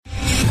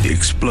The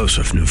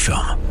explosive new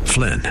film,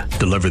 Flynn,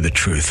 deliver the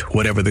truth,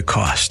 whatever the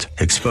cost,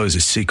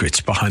 exposes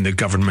secrets behind the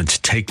government's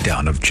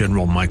takedown of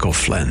General Michael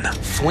Flynn.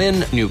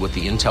 Flynn knew what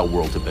the intel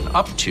world had been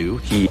up to.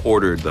 He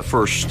ordered the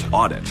first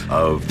audit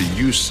of the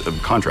use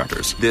of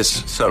contractors.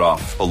 This set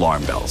off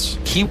alarm bells.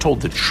 He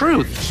told the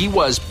truth. He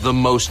was the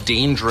most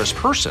dangerous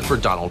person for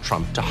Donald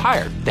Trump to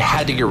hire. They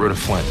had to get rid of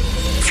Flynn.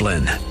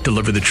 Flynn,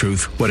 deliver the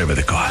truth, whatever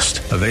the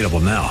cost. Available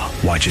now.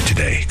 Watch it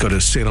today. Go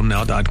to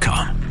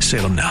salemnow.com.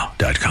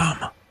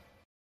 salemnow.com.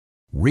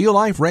 Real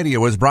Life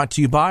Radio is brought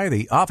to you by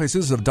the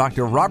offices of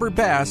Dr. Robert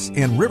Bass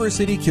in River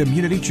City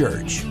Community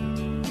Church.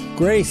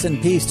 Grace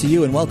and peace to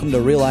you, and welcome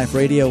to Real Life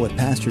Radio with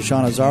Pastor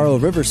Sean Azzaro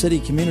of River City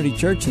Community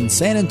Church in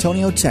San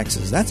Antonio,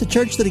 Texas. That's a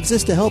church that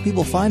exists to help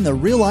people find the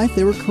real life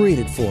they were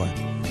created for.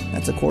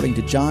 That's according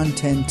to John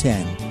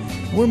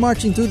 10:10. We're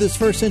marching through this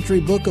first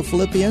century book of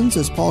Philippians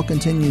as Paul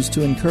continues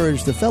to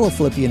encourage the fellow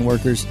Philippian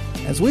workers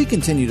as we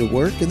continue to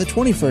work in the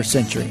 21st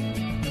century.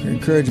 Your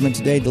encouragement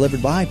today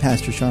delivered by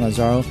Pastor Sean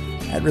Azzaro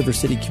at River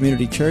City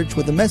Community Church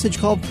with a message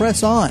called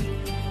Press On.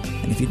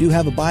 And if you do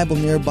have a Bible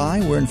nearby,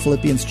 we're in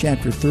Philippians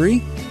chapter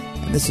 3,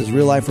 and this is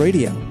Real Life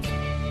Radio.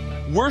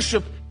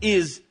 Worship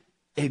is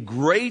a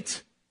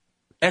great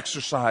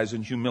exercise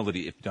in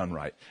humility if done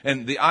right.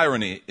 And the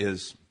irony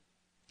is,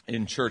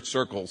 in church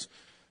circles,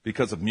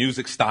 because of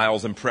music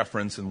styles and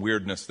preference and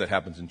weirdness that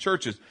happens in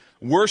churches,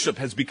 worship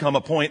has become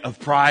a point of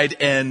pride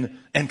and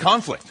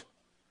conflict.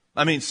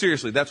 I mean,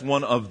 seriously, that's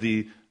one of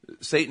the...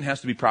 Satan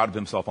has to be proud of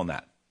himself on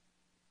that.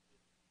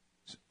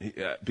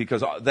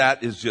 Because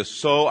that is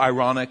just so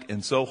ironic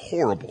and so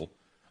horrible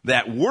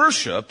that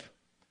worship,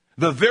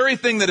 the very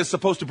thing that is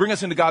supposed to bring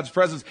us into God's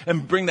presence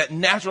and bring that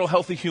natural,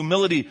 healthy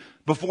humility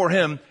before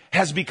Him,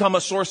 has become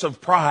a source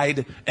of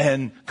pride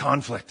and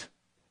conflict.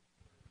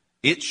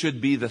 It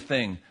should be the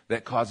thing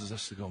that causes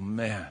us to go,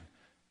 man,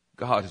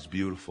 God is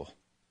beautiful.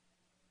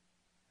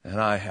 And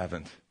I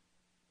haven't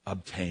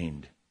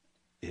obtained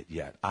it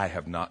yet. I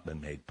have not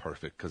been made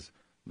perfect, because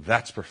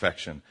that's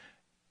perfection,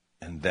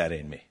 and that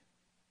ain't me.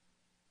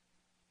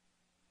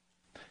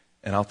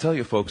 And I'll tell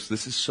you, folks,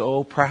 this is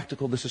so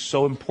practical. This is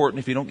so important.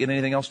 If you don't get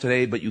anything else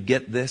today, but you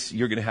get this,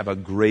 you're going to have a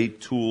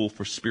great tool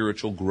for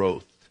spiritual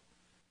growth.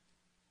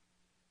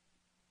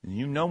 And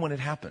you know when it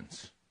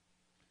happens.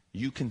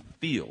 You can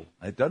feel.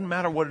 It doesn't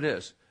matter what it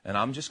is. And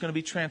I'm just going to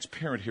be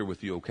transparent here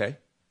with you, okay?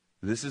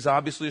 This is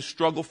obviously a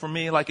struggle for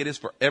me like it is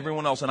for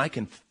everyone else. And I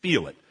can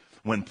feel it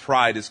when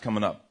pride is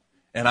coming up.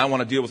 And I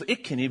want to deal with it.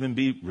 It can even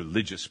be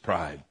religious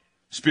pride,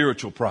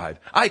 spiritual pride.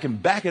 I can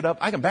back it up.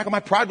 I can back up my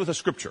pride with a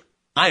scripture.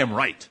 I am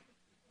right.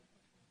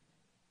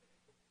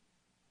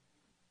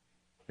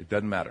 It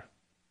doesn't matter.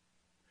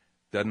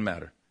 Doesn't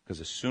matter.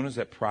 Because as soon as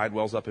that pride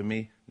wells up in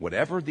me,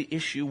 whatever the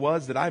issue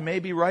was that I may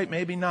be right,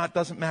 maybe not,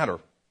 doesn't matter.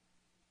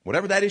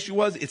 Whatever that issue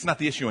was, it's not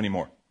the issue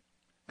anymore.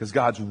 Because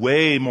God's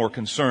way more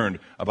concerned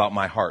about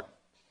my heart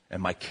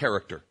and my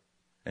character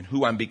and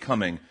who I'm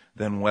becoming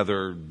than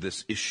whether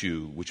this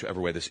issue,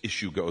 whichever way this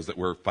issue goes that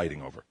we're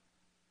fighting over.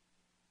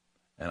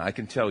 And I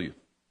can tell you,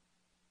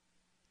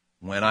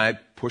 when I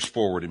push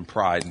forward in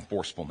pride and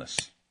forcefulness,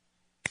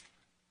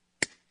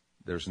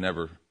 there's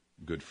never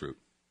good fruit.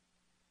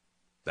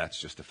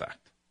 That's just a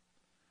fact.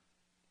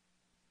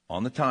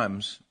 On the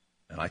times,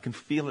 and I can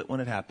feel it when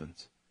it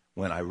happens,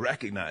 when I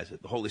recognize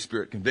it, the Holy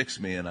Spirit convicts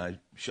me and I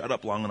shut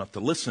up long enough to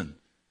listen,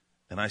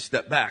 and I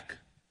step back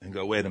and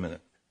go, wait a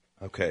minute,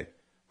 okay,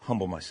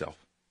 humble myself.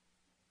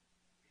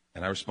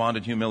 And I respond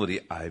in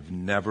humility. I've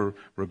never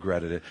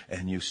regretted it.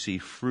 And you see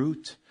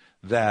fruit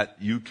that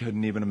you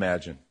couldn't even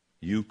imagine.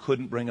 You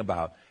couldn't bring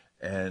about.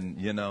 And,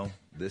 you know,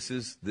 this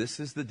is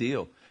the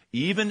deal.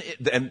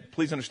 And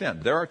please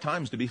understand, there are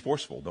times to be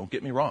forceful. Don't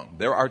get me wrong.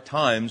 There are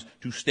times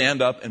to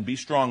stand up and be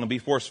strong and be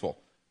forceful.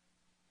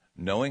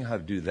 Knowing how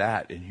to do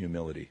that in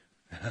humility,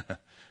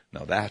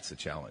 now that's a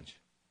challenge.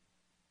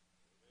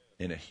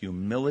 In a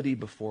humility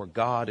before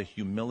God, a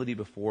humility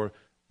before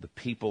the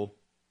people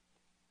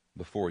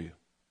before you.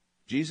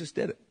 Jesus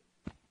did it.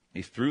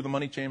 He threw the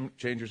money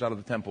changers out of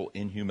the temple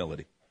in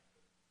humility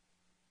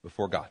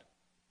before God.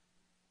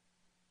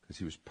 Because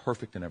he was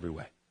perfect in every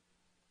way.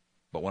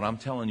 But what I'm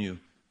telling you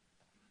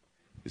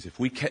is if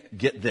we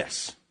get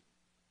this,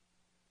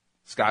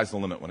 sky's the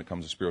limit when it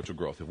comes to spiritual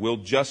growth. If we'll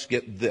just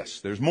get this,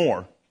 there's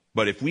more,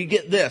 but if we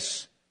get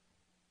this,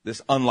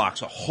 this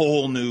unlocks a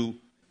whole new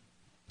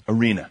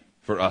arena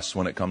for us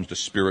when it comes to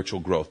spiritual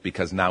growth,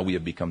 because now we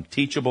have become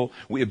teachable.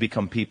 We have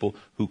become people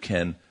who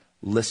can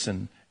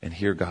listen and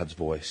hear God's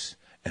voice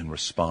and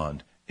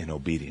respond in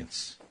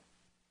obedience.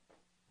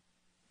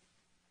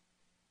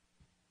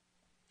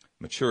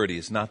 Maturity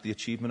is not the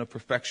achievement of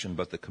perfection,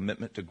 but the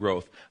commitment to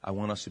growth. I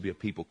want us to be a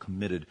people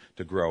committed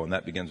to grow, and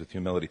that begins with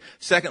humility.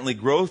 Secondly,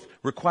 growth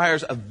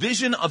requires a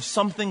vision of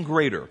something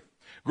greater.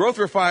 Growth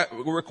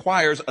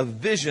requires a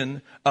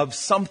vision of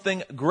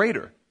something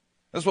greater.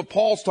 That's what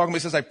Paul's talking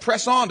about. He says, I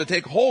press on to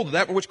take hold of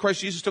that for which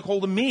Christ Jesus took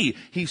hold of me.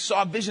 He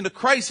saw a vision of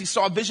Christ. He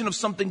saw a vision of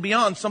something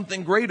beyond,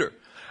 something greater.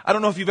 I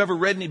don't know if you've ever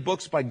read any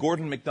books by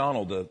Gordon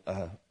MacDonald,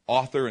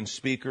 author and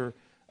speaker,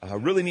 a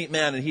really neat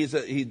man. And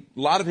a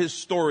lot of his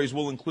stories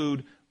will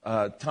include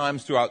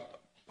times throughout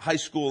high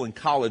school and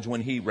college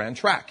when he ran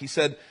track. He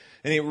said,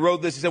 and he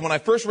wrote this, he said, when I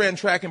first ran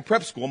track in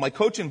prep school, my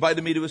coach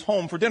invited me to his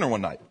home for dinner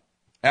one night.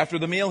 After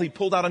the meal, he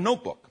pulled out a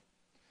notebook,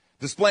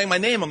 displaying my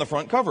name on the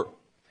front cover.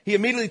 He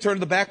immediately turned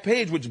to the back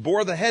page, which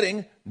bore the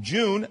heading,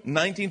 June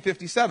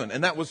 1957,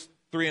 and that was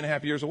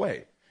 3.5 years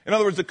away. In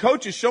other words, the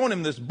coach is showing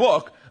him this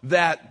book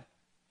that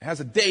has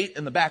a date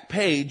in the back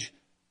page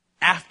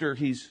after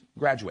he's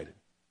graduated.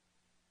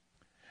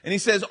 And he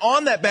says,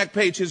 on that back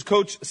page, his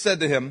coach said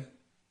to him,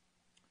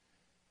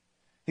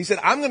 he said,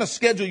 I'm going to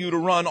schedule you to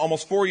run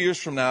almost 4 years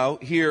from now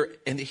here,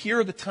 and here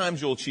are the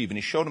times you'll achieve. And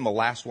he showed him the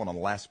last one on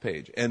the last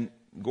page. And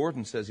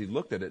Gordon says he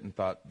looked at it and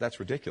thought, that's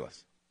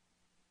ridiculous.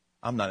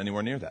 I'm not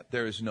anywhere near that.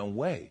 There is no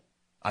way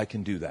I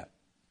can do that.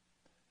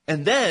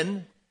 And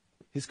then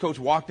his coach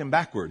walked him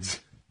backwards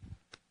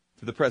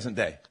to the present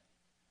day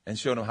and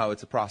showed him how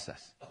it's a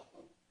process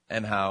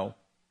and how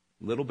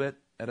little bit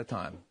at a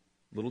time,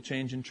 little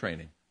change in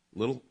training,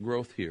 little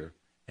growth here,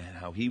 and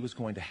how he was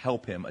going to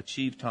help him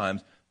achieve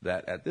times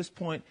that at this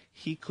point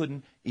he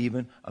couldn't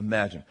even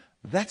imagine.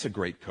 That's a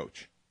great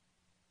coach.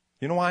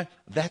 You know why?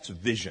 That's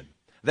vision.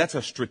 That's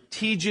a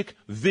strategic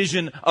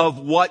vision of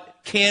what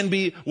can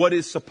be, what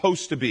is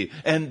supposed to be.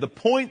 And the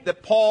point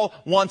that Paul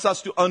wants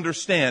us to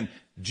understand,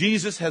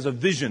 Jesus has a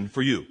vision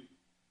for you.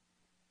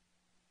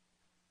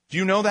 Do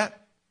you know that?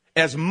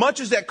 As much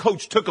as that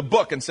coach took a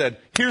book and said,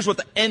 here's what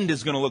the end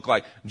is going to look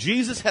like,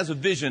 Jesus has a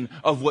vision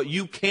of what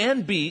you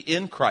can be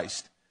in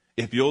Christ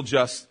if you'll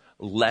just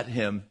let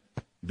him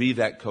be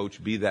that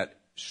coach, be that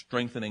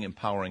strengthening,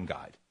 empowering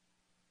guide.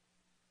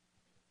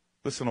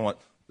 Listen to what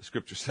the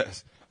Scripture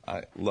says.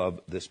 I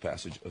love this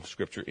passage of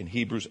Scripture in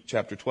Hebrews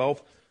chapter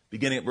 12,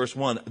 beginning at verse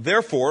 1.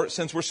 Therefore,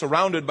 since we're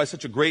surrounded by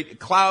such a great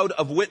cloud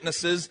of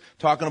witnesses,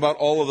 talking about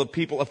all of the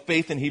people of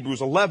faith in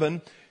Hebrews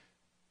 11,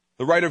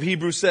 the writer of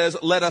Hebrews says,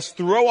 let us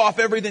throw off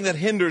everything that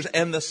hinders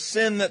and the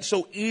sin that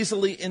so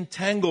easily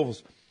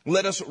entangles.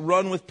 Let us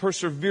run with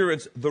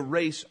perseverance the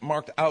race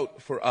marked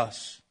out for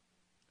us.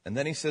 And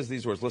then he says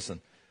these words,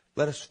 listen,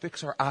 let us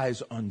fix our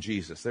eyes on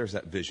Jesus. There's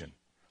that vision.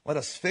 Let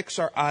us fix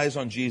our eyes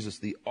on Jesus,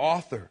 the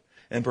author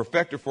and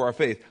perfecter for our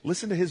faith.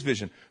 Listen to his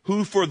vision.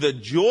 Who for the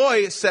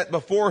joy set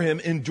before him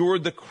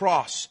endured the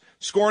cross,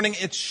 scorning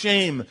its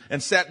shame,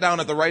 and sat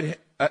down at the right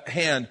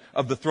hand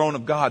of the throne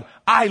of God.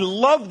 I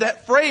love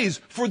that phrase,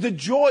 for the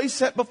joy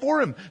set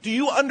before him. Do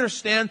you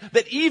understand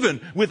that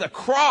even with a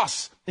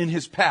cross in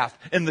his path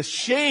and the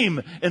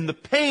shame and the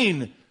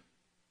pain,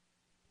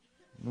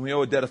 we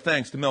owe a debt of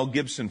thanks to Mel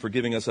Gibson for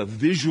giving us a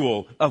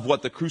visual of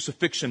what the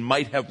crucifixion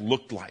might have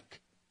looked like.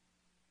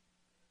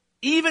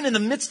 Even in the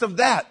midst of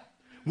that,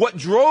 what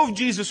drove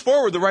Jesus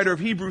forward, the writer of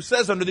Hebrews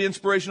says under the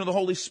inspiration of the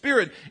Holy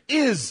Spirit,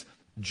 is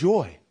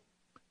joy.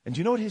 And do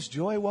you know what his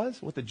joy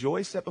was? What the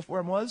joy set before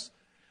him was?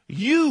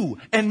 You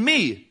and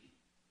me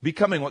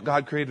becoming what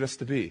God created us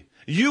to be.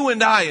 You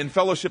and I in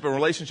fellowship and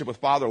relationship with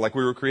Father like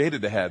we were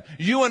created to have.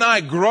 You and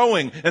I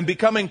growing and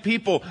becoming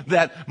people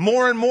that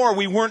more and more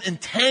we weren't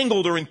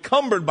entangled or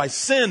encumbered by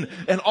sin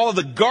and all of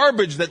the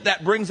garbage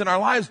that brings in our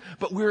lives,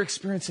 but we're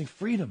experiencing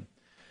freedom.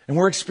 And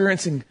we're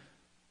experiencing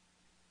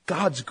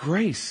God's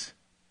grace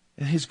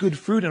and his good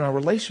fruit in our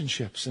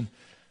relationships and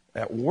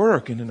at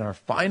work and in our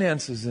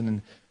finances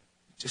and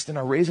just in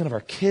our raising of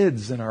our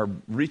kids and our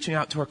reaching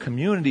out to our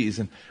communities.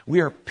 And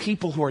we are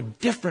people who are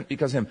different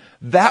because of him.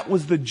 That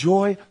was the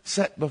joy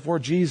set before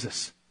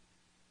Jesus.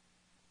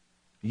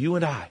 You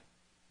and I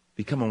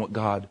becoming what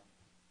God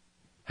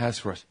has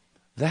for us.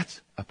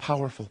 That's a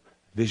powerful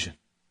vision.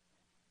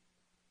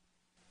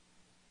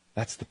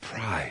 That's the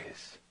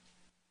prize.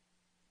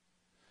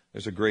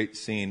 There's a great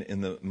scene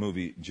in the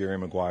movie Jerry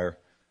Maguire.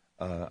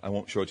 I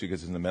won't show it to you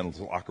because it's in the men's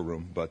locker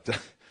room, but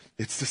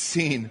it's the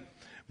scene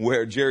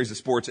where Jerry's a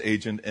sports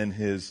agent and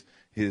his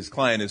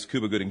client is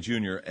Cuba Gooding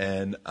Jr.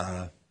 And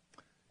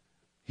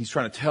he's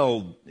trying to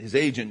tell his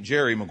agent,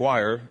 Jerry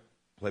Maguire,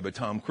 played by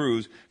Tom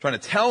Cruise, trying to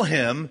tell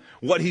him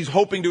what he's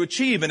hoping to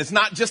achieve. And it's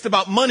not just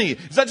about money.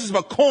 It's not just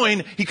about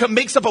coin. He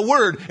makes up a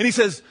word and he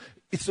says,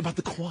 it's about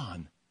the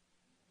Kwan.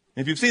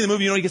 And if you've seen the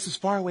movie, you know he gets this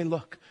faraway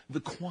look. The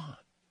Kwan.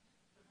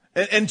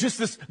 And just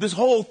this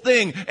whole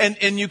thing.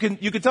 And you can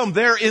tell him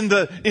there in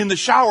the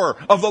shower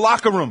of the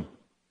locker room.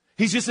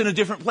 He's just in a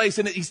different place.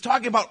 And he's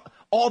talking about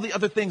all the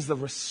other things, the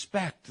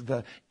respect,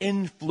 the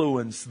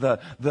influence,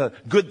 the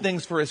good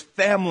things for his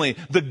family,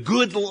 the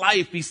good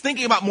life. He's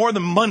thinking about more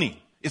than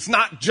money. It's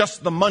not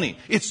just the money.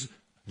 It's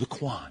the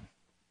Kwan.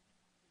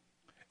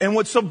 And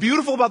what's so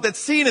beautiful about that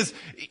scene is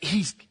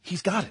he's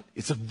got it.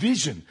 It's a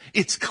vision.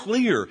 It's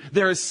clear.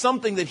 There is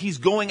something that he's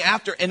going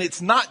after, and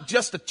it's not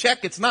just a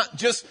check. It's not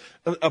just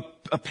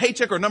a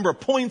paycheck or a number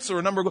of points or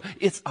a number of...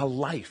 It's a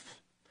life.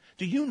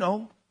 Do you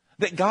know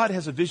that God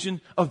has a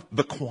vision of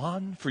the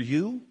Kwan for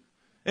you?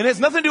 And it has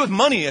nothing to do with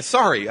money.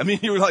 Sorry. I mean,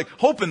 you were like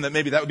hoping that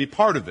maybe that would be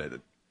part of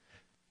it.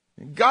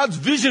 God's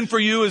vision for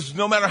you is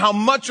no matter how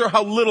much or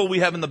how little we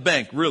have in the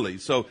bank, really.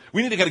 So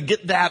we need to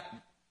get that.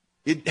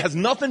 It has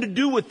nothing to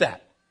do with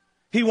that.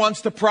 He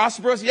wants to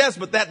prosper us, yes,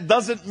 but that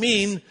doesn't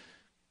mean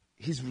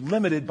he's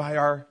limited by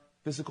our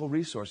physical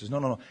resources.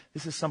 No.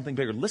 This is something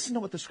bigger. Listen to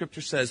what the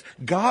Scripture says.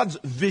 God's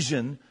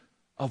vision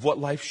of what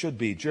life should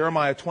be.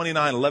 Jeremiah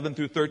 29:11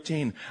 through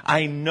 13.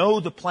 I know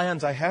the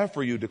plans I have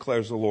for you,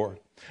 declares the Lord.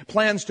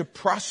 Plans to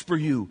prosper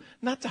you,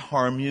 not to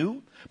harm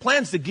you.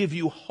 Plans to give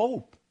you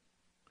hope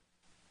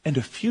and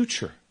a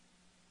future.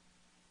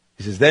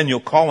 He says, then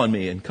you'll call on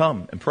me and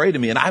come and pray to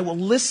me, and I will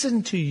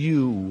listen to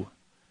you.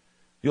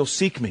 You'll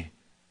seek me,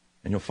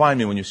 and you'll find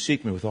me when you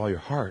seek me with all your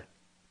heart.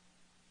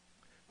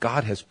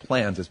 God has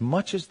plans. As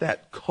much as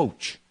that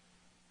coach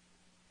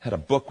had a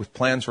book with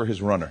plans for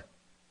his runner,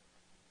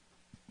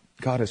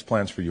 God has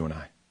plans for you and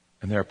I.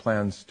 And there are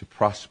plans to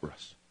prosper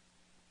us,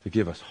 to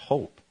give us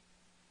hope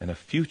and a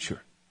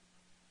future.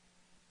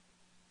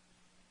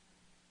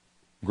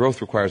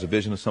 Growth requires a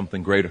vision of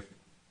something greater.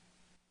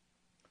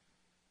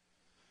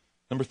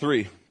 Number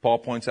 3, Paul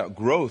points out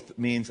growth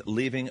means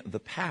leaving the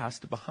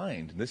past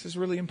behind. This is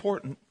really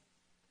important.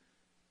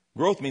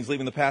 Growth means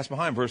leaving the past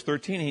behind. Verse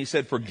 13, he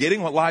said,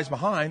 forgetting what lies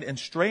behind and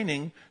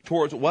straining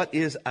towards what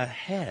is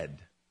ahead.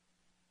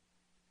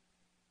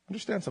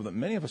 Understand something.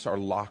 Many of us are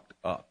locked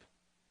up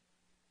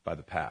by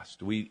the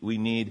past. We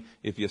need,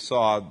 if you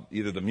saw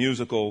either the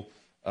musical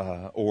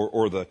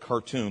or the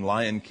cartoon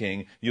Lion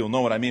King, you'll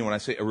know what I mean when I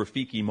say a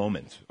Rafiki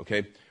moment,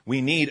 okay?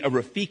 We need a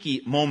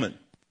Rafiki moment.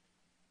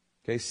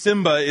 Okay,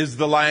 Simba is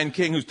the Lion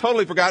King who's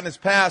totally forgotten his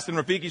past, and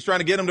Rafiki's trying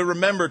to get him to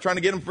remember, trying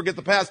to get him to forget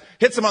the past,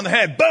 hits him on the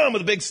head, boom,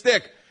 with a big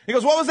stick. He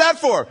goes, what was that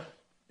for?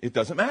 It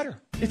doesn't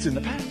matter. It's in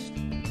the past.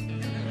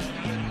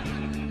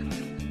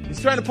 He's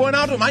trying to point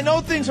out to him, I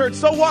know things hurt,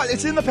 so what?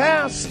 It's in the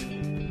past.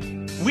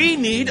 We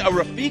need a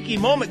Rafiki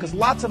moment because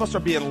lots of us are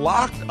being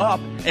locked up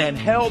and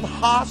held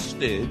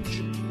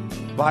hostage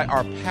by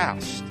our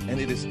past,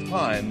 and it is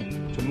time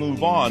to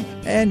move on.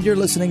 And you're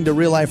listening to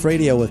Real Life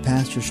Radio with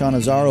Pastor Sean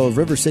Azzaro of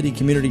River City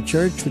Community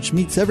Church, which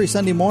meets every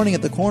Sunday morning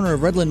at the corner of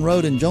Redland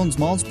Road and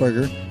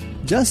Jones-Maltsberger,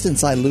 just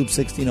inside Loop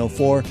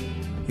 1604.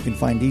 You can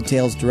find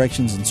details,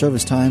 directions, and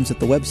service times at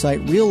the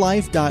website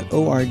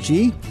reallife.org.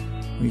 You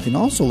can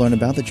also learn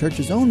about the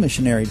church's own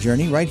missionary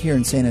journey right here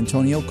in San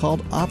Antonio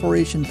called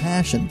Operation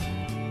Passion,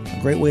 a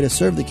great way to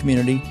serve the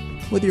community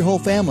with your whole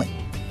family.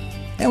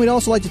 And we'd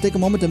also like to take a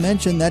moment to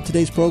mention that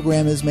today's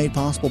program is made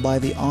possible by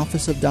the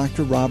Office of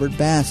Dr. Robert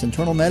Bass,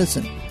 Internal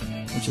Medicine,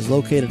 which is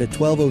located at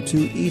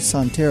 1202 East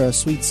Sonterra,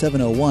 Suite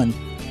 701.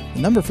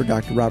 The number for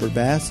Dr. Robert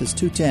Bass is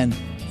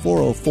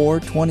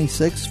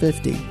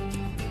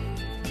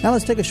 210-404-2650. Now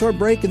let's take a short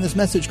break in this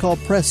message called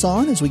Press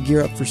On as we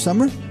gear up for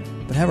summer,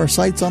 but have our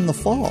sights on the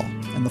fall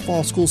and the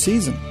fall school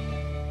season.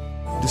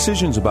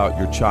 Decisions about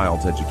your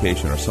child's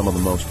education are some of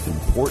the most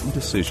important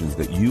decisions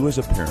that you as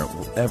a parent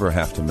will ever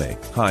have to make.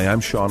 Hi,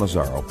 I'm Sean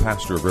Azzaro,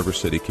 pastor of River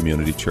City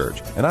Community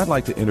Church, and I'd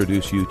like to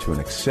introduce you to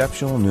an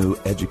exceptional new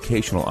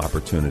educational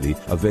opportunity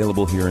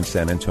available here in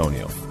San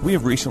Antonio. We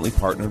have recently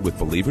partnered with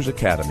Believers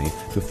Academy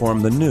to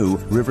form the new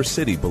River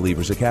City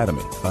Believers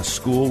Academy, a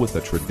school with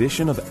a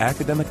tradition of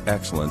academic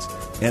excellence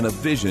and a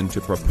vision to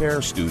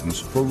prepare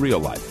students for real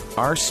life.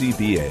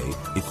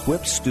 RCBA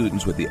equips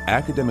students with the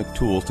academic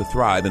tools to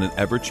thrive in an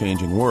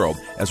ever-changing world,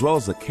 as well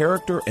as the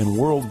character and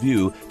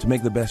worldview to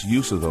make the best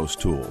use of those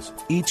tools.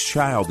 Each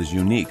child is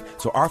unique,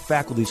 so our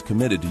faculty is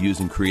committed to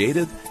using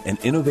creative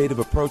and innovative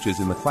approaches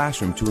in the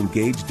classroom to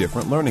engage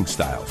different learning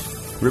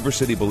styles. River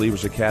City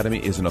Believers Academy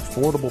is an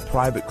affordable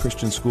private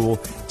Christian school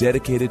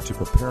dedicated to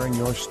preparing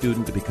your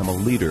student to become a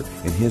leader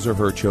in his or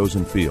her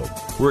chosen field.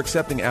 We're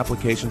accepting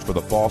applications for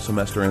the fall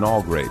semester in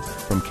all grades,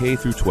 from K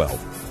through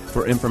 12.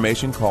 For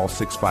information, call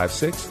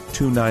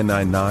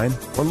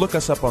 656-2999 or look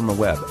us up on the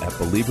web at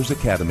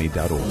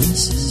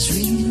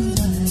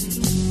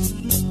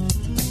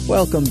believersacademy.org.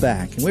 Welcome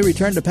back, and we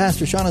return to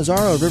Pastor Sean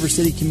Azzaro of River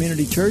City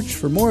Community Church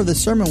for more of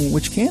this sermon,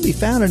 which can be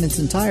found in its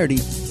entirety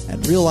at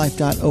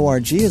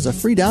reallife.org as a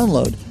free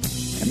download.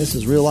 And this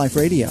is Real Life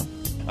Radio.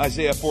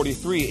 Isaiah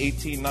 43,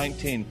 18,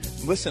 19.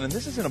 Listen, and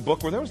this is in a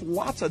book where there was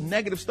lots of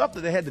negative stuff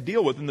that they had to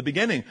deal with in the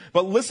beginning.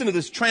 But listen to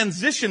this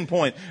transition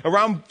point.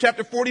 Around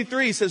chapter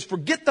 43, he says,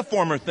 forget the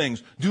former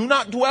things. Do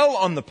not dwell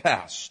on the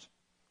past.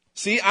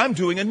 See, I'm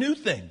doing a new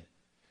thing.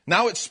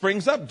 Now it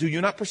springs up. Do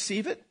you not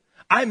perceive it?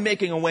 I'm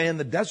making a way in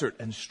the desert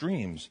and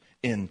streams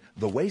in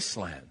the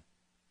wasteland.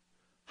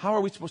 How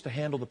are we supposed to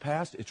handle the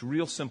past? It's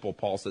real simple,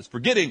 Paul says.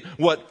 Forgetting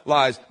what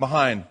lies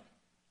behind.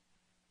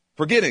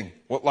 Forgetting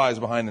what lies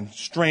behind and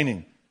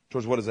straining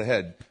towards what is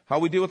ahead. How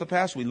we deal with the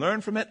past? We learn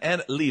from it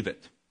and leave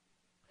it.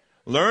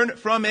 Learn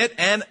from it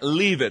and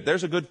leave it.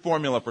 There's a good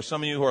formula for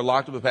some of you who are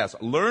locked up in the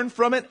past. Learn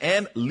from it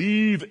and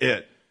leave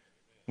it.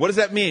 What does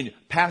that mean?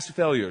 Past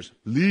failures.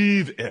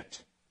 Leave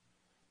it.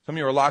 Some of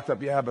you are locked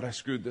up. Yeah, but I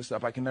screwed this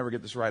up. I can never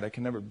get this right. I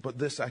can never,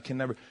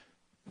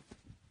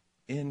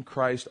 In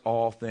Christ,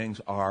 all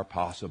things are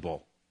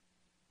possible.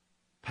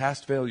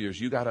 Past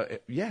failures,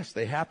 yes,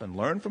 they happen.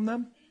 Learn from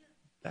them.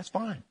 That's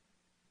fine.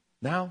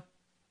 Now,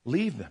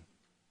 leave them.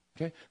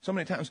 Okay? So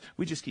many times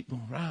we just keep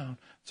going round,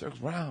 circles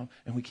round,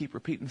 and we keep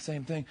repeating the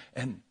same thing.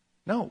 And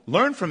no,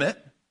 learn from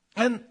it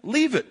and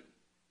leave it.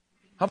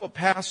 How about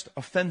past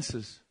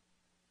offenses,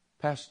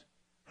 past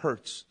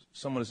hurts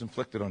someone has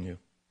inflicted on you?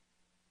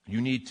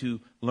 You need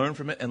to learn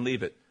from it and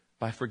leave it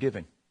by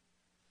forgiving.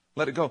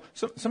 Let it go.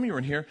 Some of you are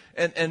in here,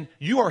 and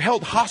you are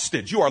held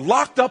hostage. You are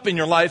locked up in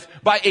your life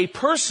by a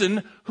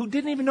person who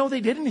didn't even know they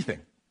did anything.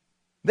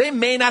 They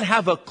may not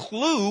have a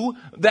clue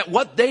that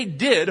what they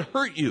did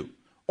hurt you.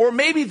 Or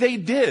maybe they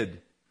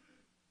did.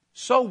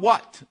 So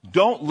what?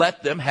 Don't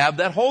let them have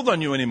that hold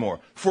on you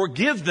anymore.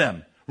 Forgive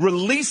them.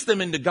 Release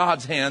them into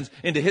God's hands,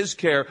 into His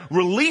care.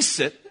 Release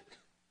it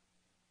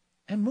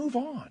and move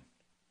on.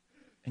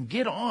 And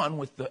get on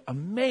with the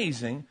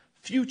amazing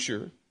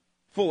future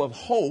full of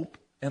hope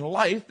and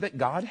life that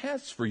God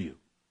has for you.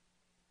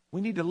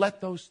 We need to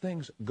let those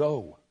things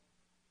go.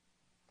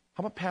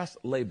 How about past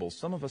labels?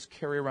 Some of us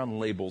carry around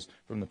labels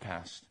from the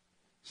past.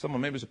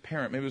 Someone, maybe it was a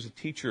parent, maybe it was a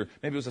teacher,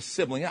 maybe it was a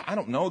sibling. I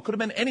don't know. It could have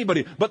been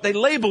anybody. But they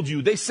labeled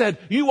you. They said,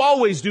 you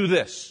always do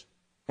this.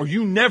 Or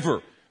you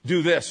never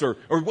do this. Or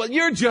well,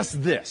 you're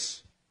just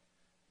this.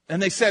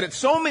 And they said it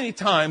so many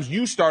times,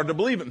 you started to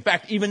believe it. In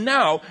fact, even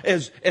now,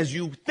 as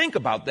you think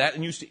about that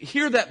and you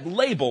hear that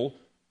label,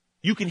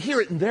 you can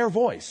hear it in their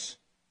voice.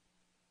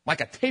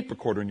 Like a tape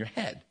recorder in your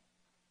head.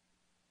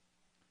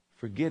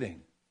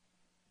 Forgetting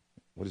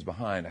what is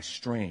behind, I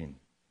strain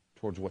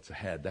towards what's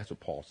ahead. That's what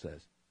Paul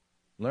says.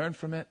 Learn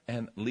from it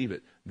and leave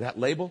it. That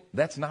label,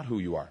 that's not who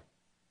you are.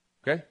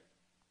 Okay?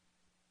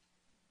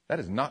 That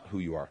is not who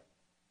you are.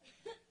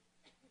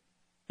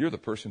 You're the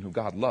person who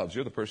God loves.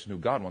 You're the person who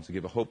God wants to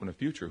give a hope and a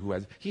future.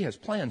 He has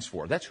plans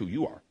for. That's who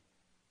you are.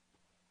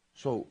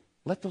 So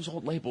let those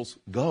old labels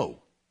go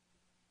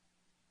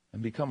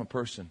and become a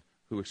person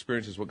who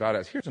experiences what God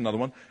has. Here's another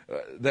one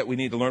that we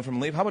need to learn from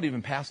and leave. How about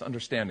even past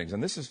understandings?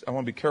 And this is, I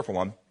want to be careful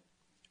on.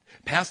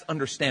 Past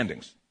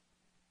understandings.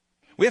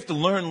 We have to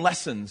learn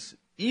lessons,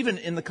 even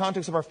in the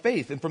context of our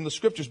faith and from the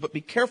Scriptures, but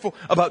be careful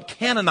about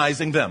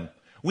canonizing them.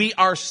 We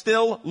are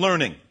still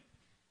learning.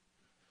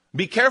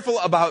 Be careful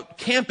about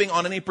camping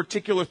on any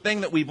particular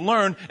thing that we've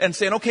learned and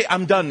saying, okay,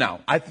 I'm done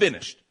now. I've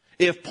finished.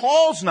 If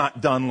Paul's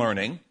not done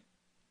learning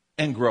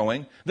and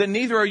growing, then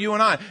neither are you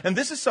and I. And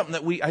this is something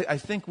that I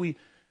think we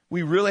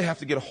really have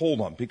to get a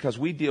hold on, because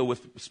we deal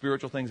with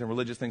spiritual things and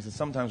religious things, and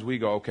sometimes we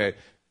go, okay,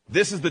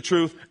 this is the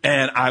truth,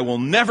 and I will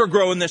never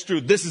grow in this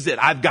truth. This is it.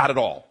 I've got it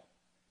all.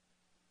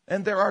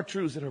 And there are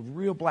truths that are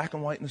real black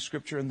and white in the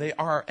Scripture, and they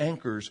are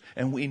anchors,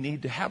 and we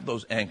need to have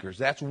those anchors.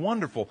 That's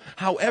wonderful.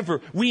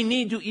 However, we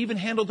need to even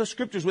handle the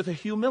Scriptures with a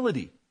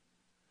humility.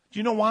 Do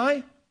you know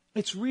why?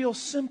 It's real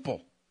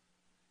simple.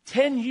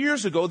 10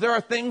 years ago, there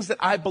are things that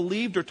I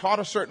believed or taught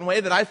a certain way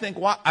that I think,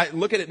 wow, I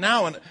look at it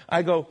now and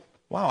I go,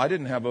 wow, I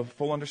didn't have a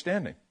full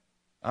understanding.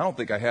 I don't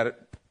think I had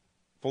it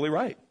fully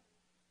right.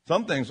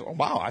 Some things, oh,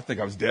 wow, I think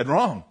I was dead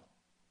wrong.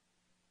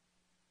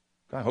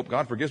 I hope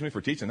God forgives me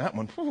for teaching that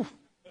one. Whew.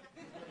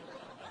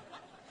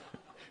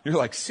 You're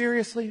like,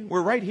 seriously?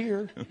 We're right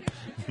here.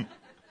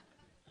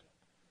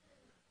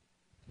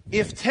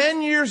 If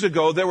 10 years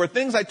ago there were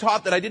things I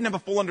taught that I didn't have a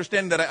full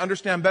understanding that I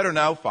understand better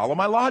now, follow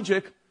my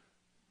logic.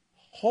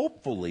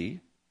 Hopefully,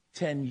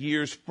 10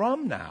 years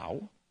from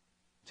now,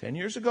 10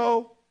 years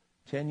ago,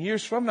 10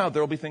 years from now,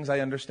 there will be things I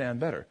understand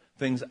better.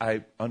 Things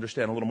I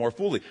understand a little more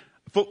fully.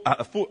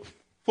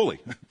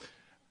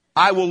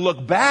 I will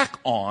look back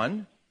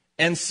on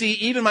and see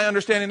even my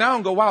understanding now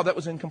and go, wow, that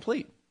was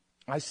incomplete.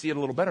 I see it a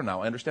little better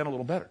now. I understand a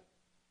little better.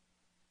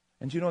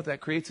 And do you know what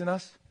that creates in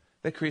us?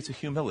 That creates a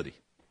humility.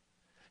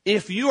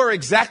 If you are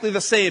exactly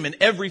the same in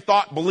every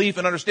thought, belief,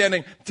 and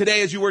understanding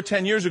today as you were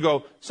 10 years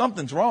ago,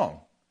 something's wrong.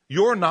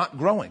 You're not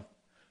growing.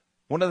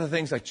 One of the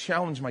things I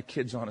challenge my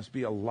kids on is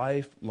be a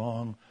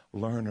lifelong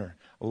learner.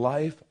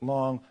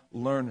 Lifelong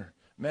learner.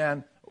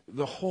 Man,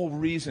 the whole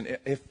reason,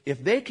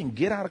 if they can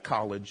get out of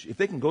college, if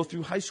they can go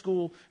through high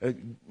school,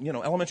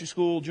 elementary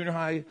school, junior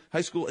high,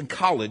 high school, and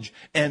college,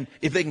 and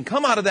if they can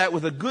come out of that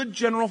with a good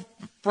general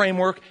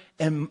framework,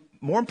 and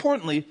more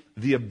importantly,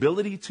 the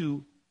ability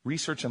to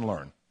research and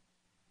learn,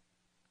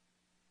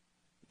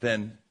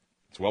 then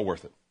it's well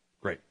worth it.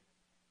 Great.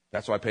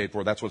 That's what I paid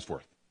for. That's what it's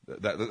worth.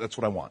 That's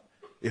what I want.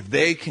 If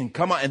they can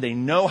come out and they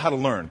know how to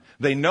learn,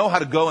 they know how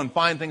to go and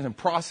find things and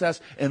process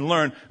and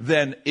learn,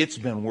 then it's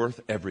been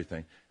worth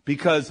everything.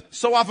 Because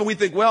so often we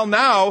think, well,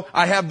 now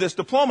I have this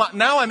diploma.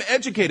 Now I'm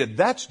educated.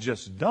 That's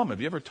just dumb.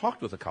 Have you ever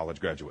talked with a college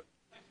graduate?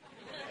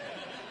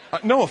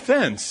 No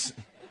offense.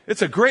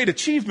 It's a great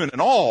achievement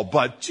and all,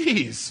 but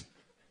geez.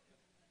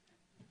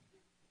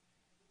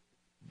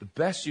 The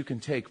best you can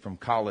take from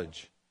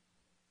college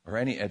or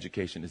any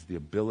education is the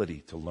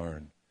ability to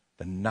learn,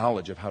 the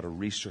knowledge of how to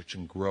research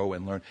and grow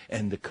and learn,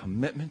 and the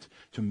commitment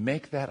to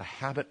make that a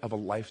habit of a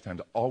lifetime,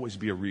 to always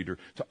be a reader,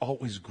 to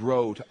always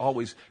grow, to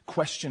always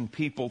question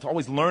people, to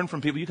always learn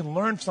from people. You can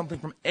learn something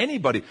from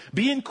anybody.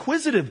 Be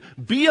inquisitive.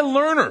 Be a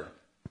learner.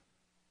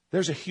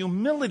 There's a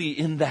humility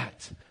in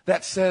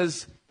that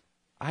says,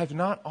 I have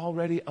not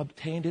already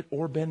obtained it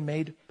or been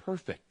made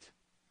perfect.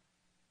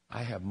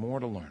 I have more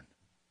to learn.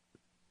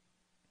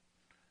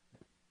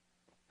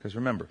 Because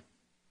remember,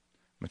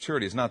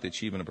 maturity is not the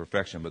achievement of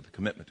perfection, but the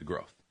commitment to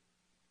growth.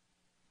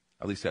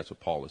 At least that's what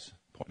Paul is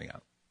pointing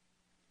out.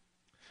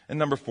 And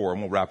number 4,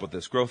 and we'll wrap with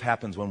this, growth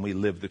happens when we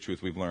live the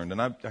truth we've learned.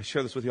 And I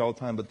share this with you all the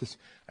time, but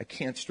I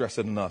can't stress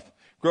it enough.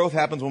 Growth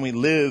happens when we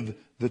live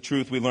the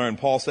truth we learn.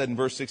 Paul said in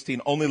verse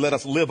 16, only let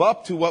us live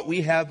up to what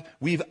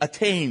we've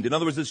attained. In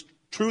other words, this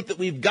truth that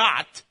we've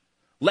got,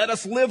 let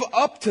us live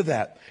up to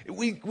that.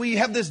 We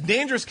have this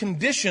dangerous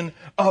condition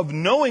of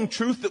knowing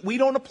truth that we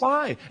don't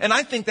apply. And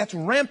I think that's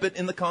rampant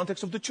in the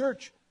context of the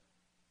church.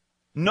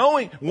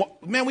 Knowing,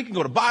 man, we can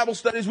go to Bible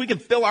studies. We can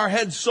fill our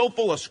heads so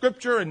full of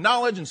scripture and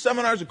knowledge and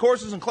seminars and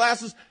courses and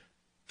classes.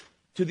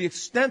 To the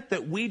extent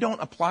that we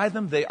don't apply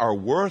them, they are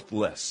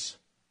worthless.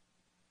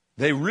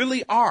 They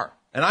really are.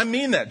 And I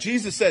mean that.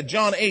 Jesus said,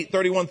 John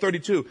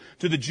 8:31-32,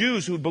 to the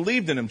Jews who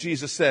believed in him,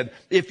 Jesus said,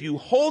 if you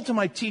hold to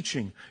my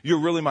teaching, you're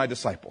really my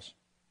disciples.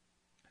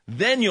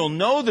 Then you'll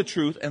know the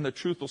truth, and the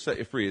truth will set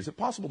you free. Is it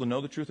possible to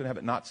know the truth and have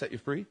it not set you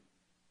free?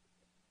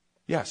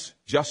 Yes,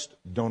 just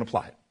don't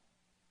apply it.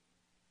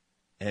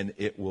 And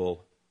it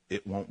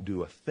won't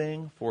do a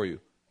thing for you.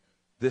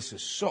 This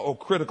is so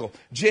critical.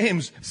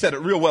 James said it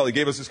real well. He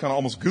gave us this kind of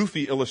almost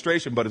goofy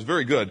illustration, but it's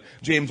very good.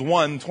 James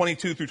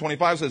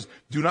 1:22-25 says,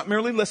 do not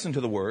merely listen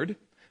to the word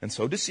and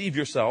so deceive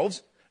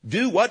yourselves.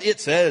 Do what it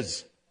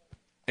says.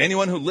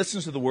 Anyone who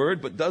listens to the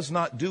word but does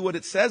not do what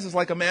it says is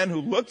like a man who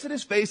looks at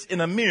his face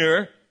in a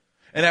mirror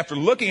and after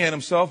looking at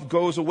himself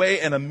goes away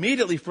and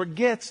immediately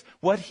forgets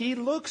what he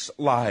looks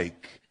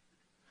like.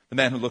 The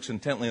man who looks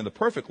intently on the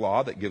perfect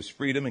law that gives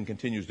freedom and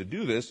continues to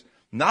do this,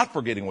 not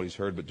forgetting what he's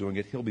heard, but doing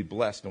it, he'll be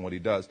blessed in what he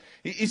does.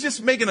 He's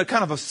just making a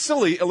kind of a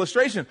silly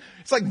illustration.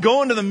 It's like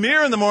going to the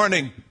mirror in the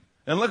morning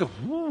and look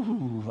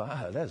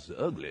at, that's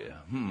ugly.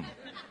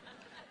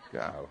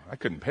 God, I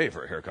couldn't pay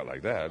for a haircut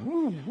like that.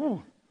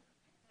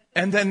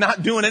 And then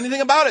not doing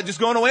anything about it, just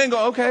going away and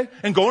go, okay,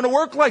 and going to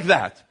work like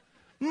that.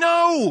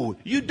 No,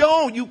 you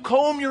don't. You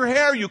comb your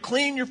hair, you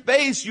clean your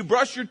face, you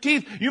brush your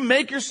teeth, you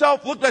make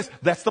yourself look nice.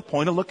 That's the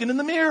point of looking in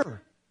the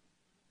mirror.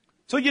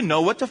 So you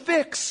know what to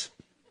fix.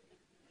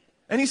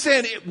 And he's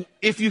saying,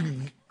 if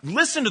you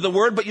listen to the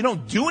word, but you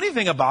don't do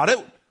anything about it,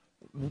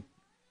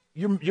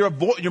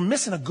 you're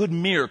missing a good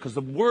mirror, because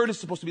the word is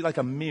supposed to be like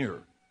a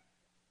mirror.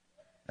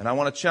 And I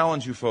want to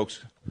challenge you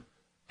folks.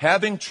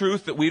 Having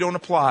truth that we don't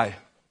apply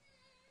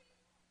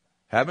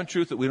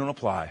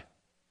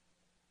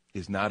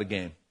is not a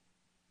game.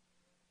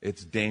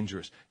 It's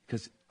dangerous,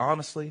 because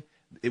honestly,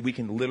 we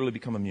can literally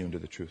become immune to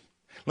the truth.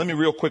 Let me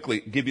real quickly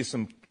give you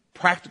some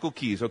practical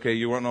keys. Okay,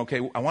 you want to know,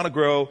 okay, I want to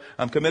grow.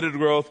 I'm committed to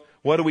growth.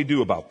 What do we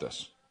do about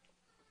this?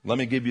 Let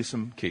me give you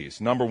some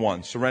keys. Number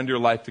 1, surrender your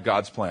life to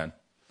God's plan.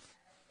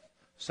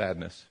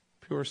 Sadness,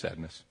 pure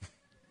sadness.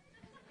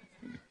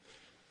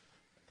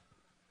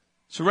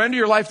 Surrender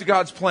your life to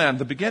God's plan.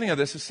 The beginning of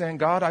this is saying,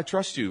 God, I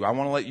trust you. I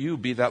want to let you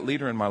be that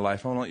leader in my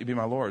life. I want to let you be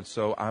my Lord,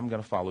 so I'm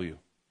going to follow you.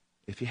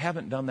 If you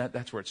haven't done that,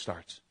 that's where it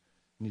starts.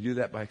 And you do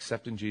that by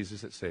accepting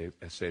Jesus as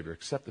Savior.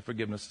 Accept the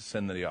forgiveness of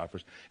sin that he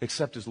offers.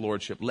 Accept his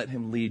lordship. Let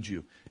him lead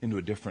you into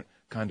a different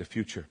kind of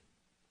future.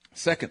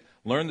 Second,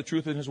 learn the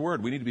truth in his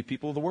word. We need to be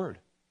people of the word.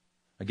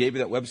 I gave you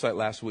that website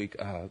last week,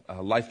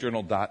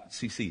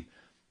 lifejournal.cc.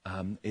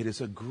 It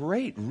is a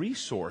great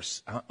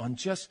resource on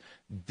just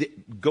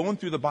going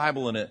through the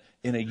Bible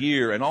in a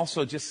year, and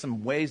also just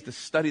some ways to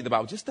study the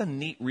Bible. Just a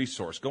neat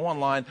resource. Go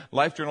online,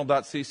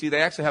 lifejournal.cc.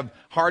 They actually have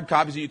hard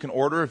copies that you can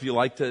order if you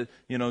like to,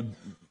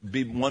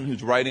 be one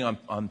who's writing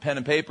on pen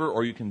and paper,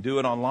 or you can do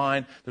it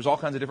online. There's all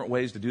kinds of different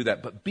ways to do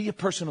that. But be a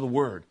person of the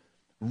word.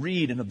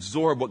 Read and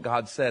absorb what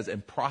God says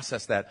and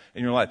process that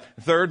in your life.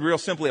 Third, real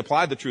simply,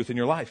 apply the truth in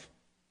your life.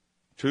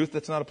 Truth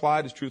that's not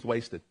applied is truth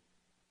wasted.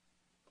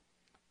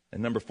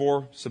 And number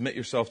 4, submit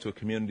yourself to a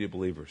community of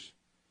believers.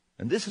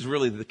 And this is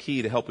really the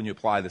key to helping you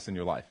apply this in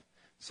your life.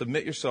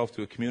 Submit yourself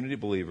to a community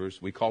of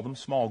believers. We call them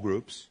small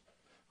groups,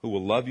 who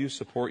will love you,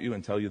 support you,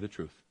 and tell you the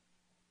truth.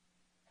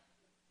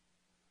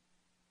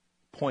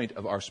 Point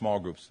of our small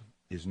groups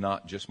is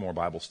not just more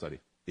Bible study.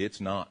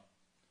 It's not.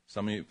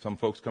 Some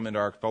folks come into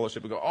our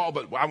fellowship and go, oh,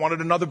 but I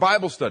wanted another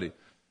Bible study.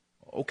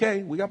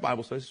 Okay, we got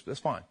Bible studies. That's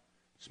fine.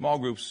 Small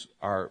groups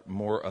are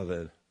more of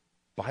a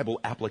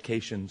Bible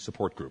application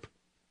support group.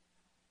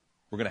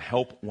 We're going to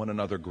help one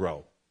another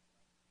grow.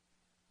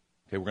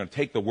 Okay, we're going to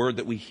take the word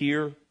that we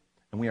hear,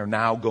 and we are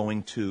now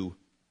going to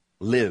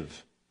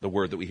live the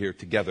word that we hear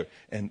together.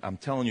 And I'm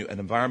telling you, an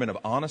environment of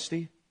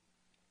honesty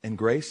and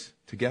grace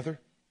together,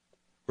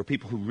 where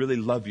people who really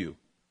love you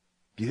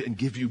and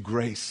give you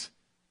grace,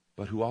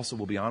 but who also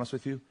will be honest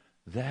with you,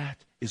 that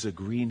is a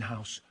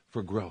greenhouse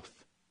for growth.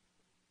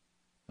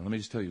 And let me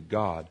just tell you,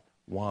 God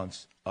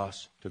wants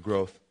us to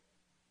grow.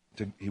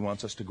 He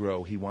wants us to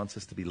grow. He wants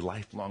us to be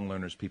lifelong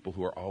learners, people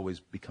who are always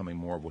becoming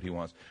more of what he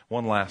wants.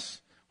 One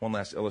last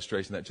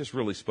illustration that just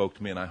really spoke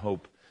to me, and I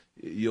hope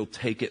you'll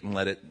take it and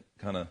let it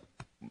kind of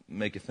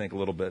make you think a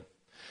little bit.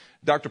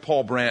 Dr.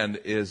 Paul Brand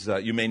is,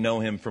 you may know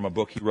him from a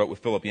book he wrote with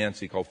Philip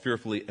Yancey called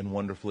Fearfully and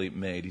Wonderfully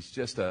Made. He's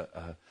just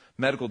a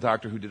medical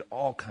doctor who did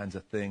all kinds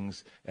of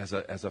things as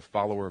a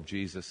follower of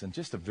Jesus, and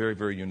just a very,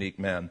 very unique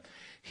man.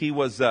 He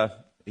was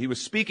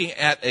speaking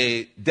at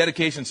a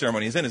dedication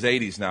ceremony. He's in his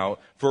 80s now,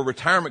 for a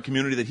retirement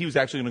community that he was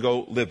actually going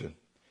to go live in.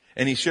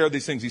 And he shared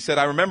these things. He said,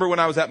 I remember when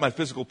I was at my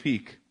physical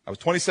peak. I was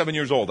 27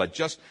 years old. I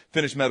just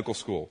finished medical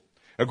school.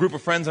 A group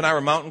of friends and I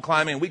were mountain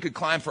climbing, and we could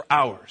climb for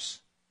hours.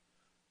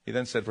 He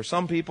then said, for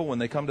some people, when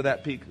they come to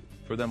that peak,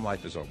 for them,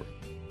 life is over.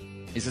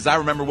 He says, I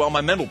remember well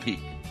my mental peak.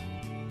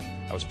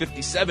 I was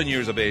 57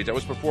 years of age. I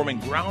was performing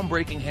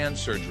groundbreaking hand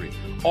surgery.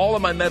 All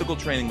of my medical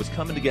training was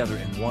coming together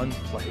in one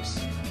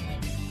place.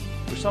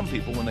 For some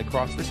people, when they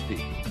cross this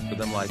peak, for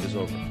them, life is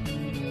over.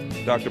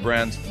 Dr.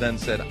 Brands then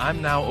said,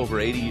 I'm now over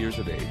 80 years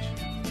of age.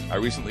 I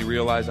recently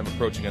realized I'm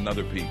approaching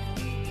another peak,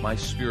 my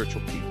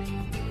spiritual peak.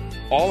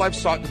 All I've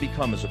sought to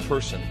become as a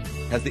person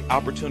has the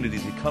opportunity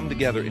to come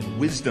together in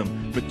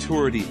wisdom,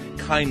 maturity,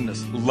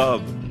 kindness,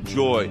 love,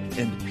 joy,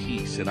 and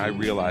peace. And I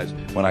realize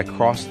when I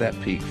cross that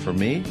peak, for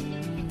me,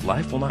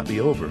 life will not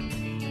be over.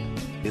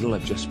 It'll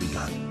have just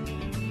begun.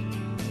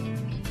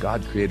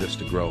 God created us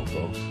to grow,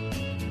 folks.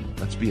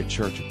 Let's be a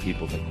church of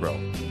people that grow.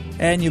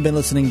 And you've been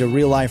listening to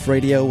Real Life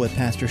Radio with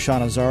Pastor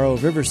Sean Azzaro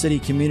of River City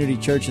Community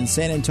Church in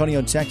San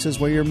Antonio, Texas,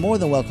 where you're more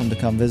than welcome to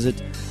come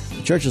visit.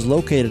 The church is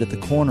located at the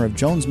corner of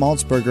Jones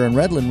Maltzberger and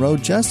Redland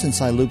Road, just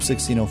inside Loop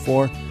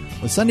 1604,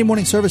 with Sunday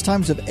morning service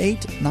times of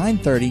 8,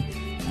 9:30,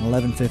 and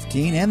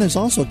 11:15. And there's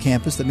also a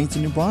campus that meets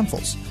in New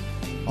Braunfels.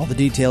 All the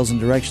details and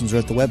directions are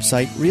at the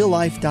website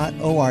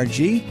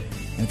reallife.org.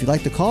 And if you'd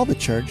like to call the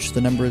church,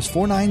 the number is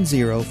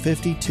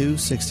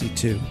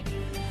 490-5262.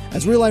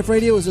 As Real Life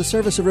Radio is a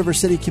service of River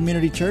City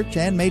Community Church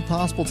and made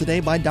possible today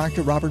by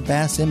Dr. Robert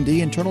Bass,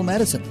 MD, Internal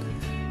Medicine.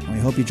 And we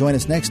hope you join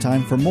us next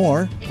time for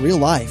more Real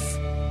Life.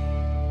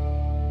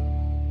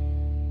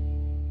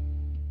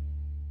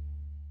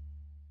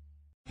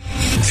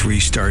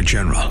 Three-star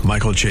General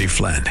Michael J.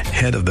 Flynn,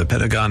 head of the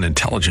Pentagon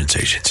Intelligence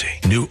Agency,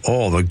 knew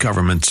all the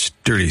government's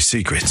dirty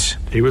secrets.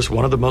 He was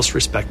one of the most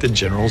respected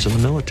generals in the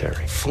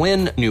military.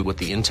 Flynn knew what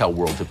the intel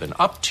world had been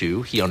up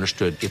to. He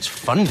understood its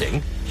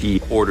funding.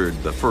 He ordered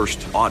the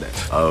first audit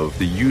of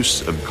the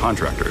use of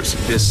contractors.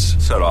 This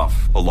set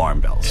off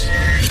alarm bells.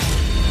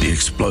 The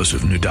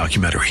explosive new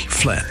documentary,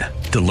 Flynn,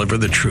 Deliver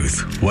the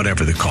Truth,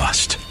 Whatever the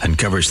Cost,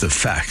 uncovers the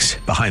facts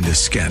behind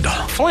this scandal.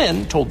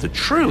 Flynn told the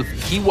truth.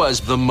 He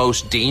was the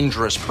most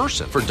dangerous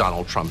person for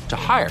Donald Trump to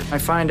hire. I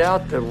find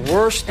out the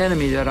worst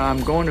enemy that I'm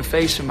going to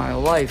face in my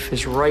life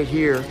is right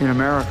here in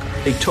America.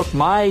 They took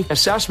my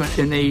assessment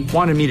and they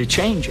wanted me to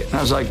change it. And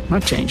I was like, I'm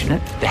not changing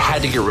it. They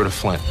had to get rid of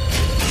Flynn.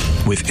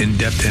 With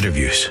in-depth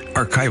interviews,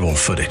 archival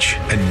footage,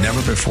 and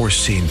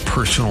never-before-seen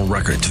personal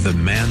records of the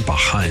man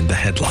behind the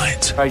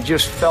headlines. I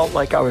just felt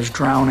like I was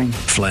drowning.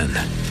 Flynn,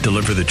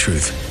 Deliver the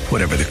Truth,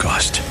 Whatever the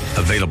Cost.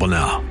 Available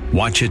now.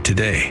 Watch it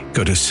today.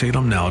 Go to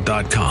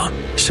salemnow.com.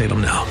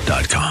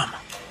 salemnow.com.